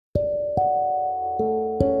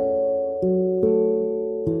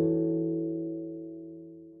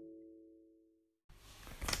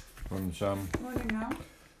Morning, Sam. Morning, now.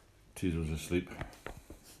 Teaser's asleep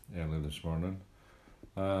early this morning.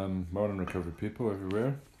 Morning, recovery people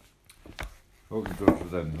everywhere. Open doors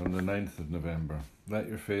within on the 9th of November. Let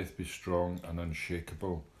your faith be strong and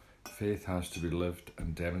unshakable. Faith has to be lived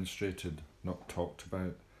and demonstrated, not talked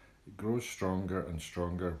about. It grows stronger and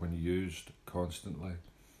stronger when used constantly.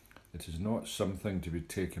 It is not something to be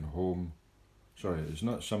taken home. It's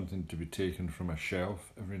not something to be taken from a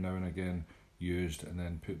shelf every now and again, used and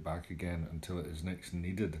then put back again until it is next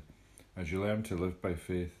needed. As you learn to live by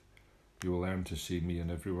faith, you will learn to see me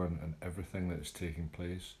and everyone and everything that is taking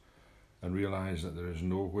place, and realise that there is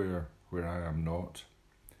nowhere where I am not.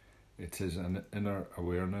 It is an inner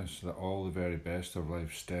awareness that all the very best of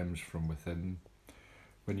life stems from within.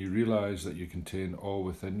 When you realise that you contain all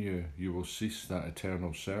within you, you will cease that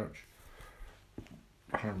eternal search.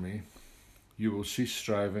 You will cease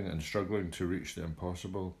striving and struggling to reach the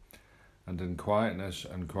impossible, and in quietness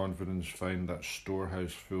and confidence find that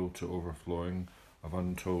storehouse full to overflowing of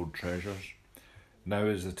untold treasures. Now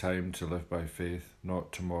is the time to live by faith,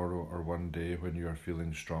 not tomorrow or one day when you are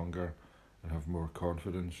feeling stronger and have more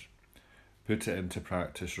confidence. Put it into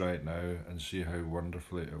practice right now and see how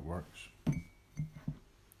wonderfully it works.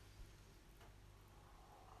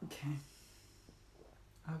 Okay.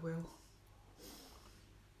 I will.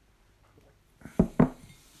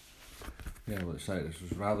 Yeah, well, it's like this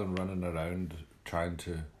is rather than running around trying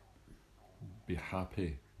to be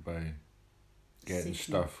happy by getting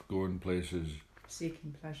stuff, going places.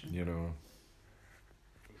 Seeking pleasure. You know,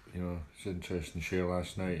 it's interesting. Share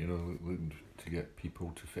last night, looking to get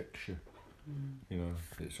people to fix you.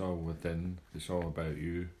 It's all within. It's all about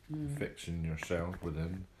you, fixing yourself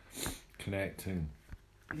within, connecting.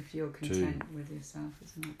 If you're content with yourself,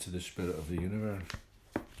 isn't it? To the spirit of the universe.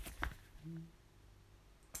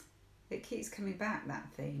 It keeps coming back,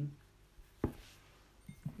 that theme.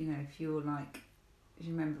 If you're like, do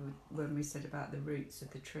you remember when we said about the roots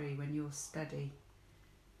of the tree, when you're steady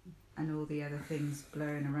and all the other things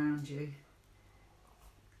blowing around you?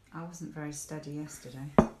 I wasn't very steady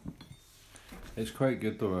yesterday. It's quite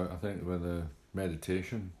good though, I think, with the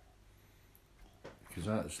meditation, because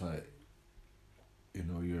that's like,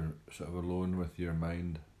 you're sort of alone with your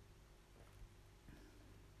mind,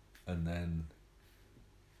 and then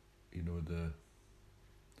the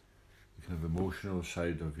kind of emotional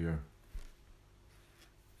side of your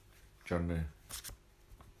journey.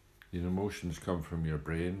 Your emotions come from your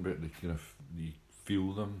brain, but you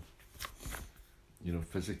feel them.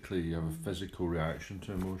 Physically, you have a physical reaction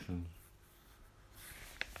to emotions,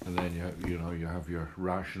 and then you have your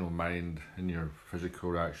rational mind and your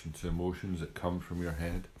physical reaction to emotions that come from your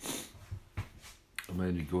head. And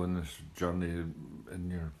then you go on this journey in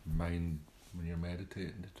your mind when you're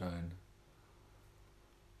meditating to try and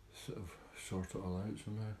sort it all out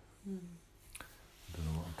somehow. I don't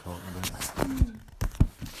know what I'm talking about.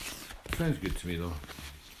 Sounds good to me though.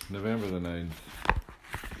 November the 9th.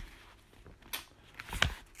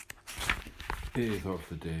 80th of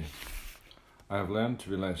the day. I have learned to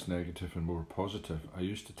be less negative and more positive. I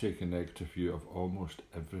used to take a negative view of almost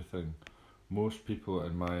everything. Most people,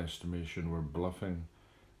 in my estimation, were bluffing.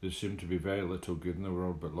 There seemed to be very little good in the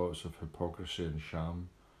world, but lots of hypocrisy and sham.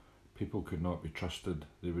 People could not be trusted.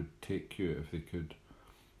 They would take you if they could.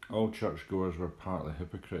 All churchgoers were partly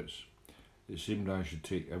hypocrites. It seemed I should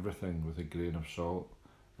take everything with a grain of salt.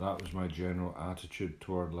 That was my general attitude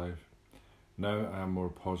toward life. Now I am more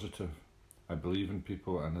positive. I believe in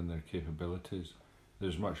people and in their capabilities. There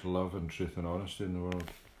is much love and truth and honesty in the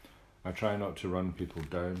world. I try not to run people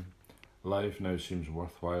down. Life now seems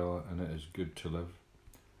worthwhile and it is good to live.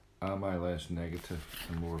 Am I less negative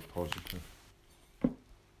and more positive?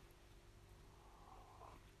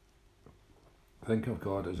 Think of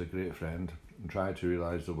God as a great friend and try to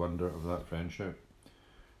realise the wonder of that friendship.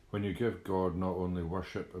 When you give God not only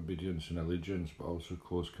worship, obedience and allegiance, but also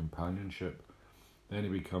close companionship, then he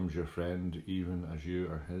becomes your friend even as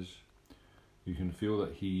you are his. You can feel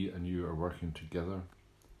that he and you are working together.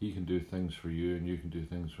 He can do things for you and you can do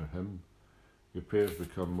things for him. Your prayers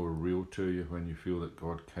become more real to you when you feel that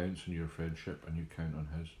God counts on your friendship and you count on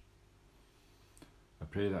his. I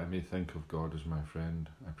pray that I may think of God as my friend.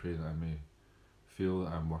 I pray that I may feel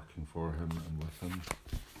that I'm working for him and with him.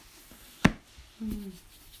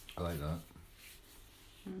 I like that.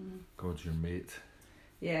 God's your mate.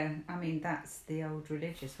 Yeah, that's the old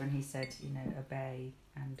religious when he said, obey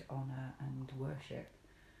and honour and worship.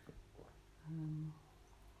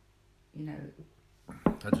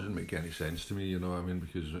 That doesn't make any sense to me,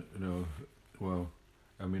 because,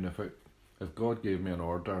 if God gave me an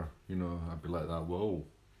order, I'd be like that, whoa.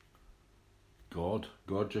 God.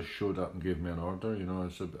 God just showed up and gave me an order, you know.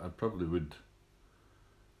 I probably would,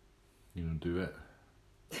 you know, do it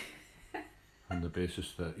on the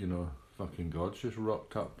basis that, you know, fucking God's just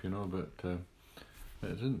rocked up, you know, but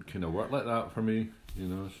it didn't kind of work like that for me, you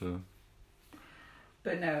know, so...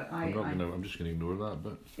 But no, I'm just going to ignore that,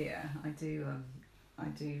 but... Yeah, I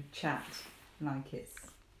do chat like it's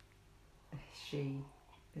she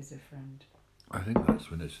is a friend. I think that's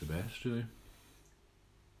when it's the best, really.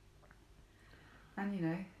 And, you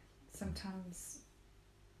know, sometimes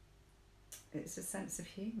it's a sense of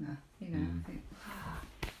humour, you know. I think,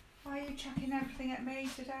 why are you chucking everything at me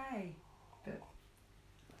today? But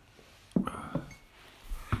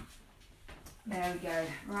there we go.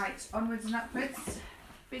 Right, onwards and upwards.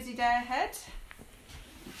 Busy day ahead.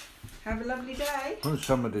 Have a lovely day. Well,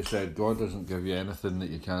 somebody said God doesn't give you anything that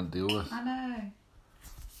you can't deal with. I know.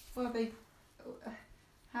 Well,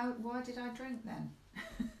 why did I drink then?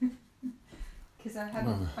 Because I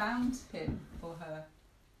hadn't found him or her.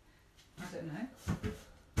 I don't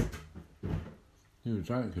know. You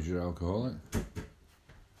drank because you're alcoholic.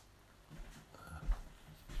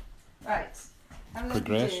 Right.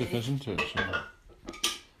 Progressive, isn't it? So you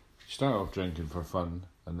start off drinking for fun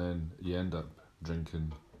and then you end up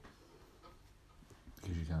drinking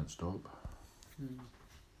because you can't stop.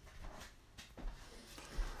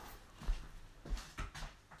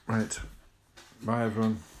 Right. Bye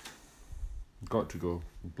everyone. Got to go.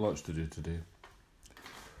 Lots to do today.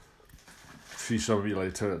 See some of you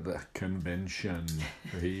later at the convention.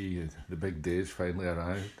 Hey, the big day's finally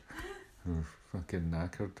arrived. I'm fucking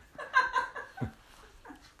knackered.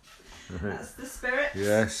 Right. That's the spirit.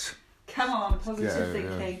 Yes. Come on, positive Get out,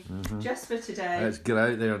 thinking. yeah. Mm-hmm. Just for today. Let's get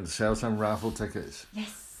out there and sell some raffle tickets.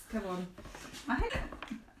 Yes, come on. I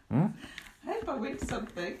hope I win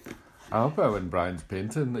something. I hope I win Brian's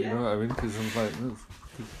painting, you Yeah. know what I mean? Because I'm like,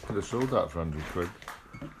 could have sold that for 100 quid.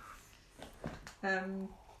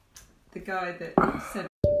 The guy that said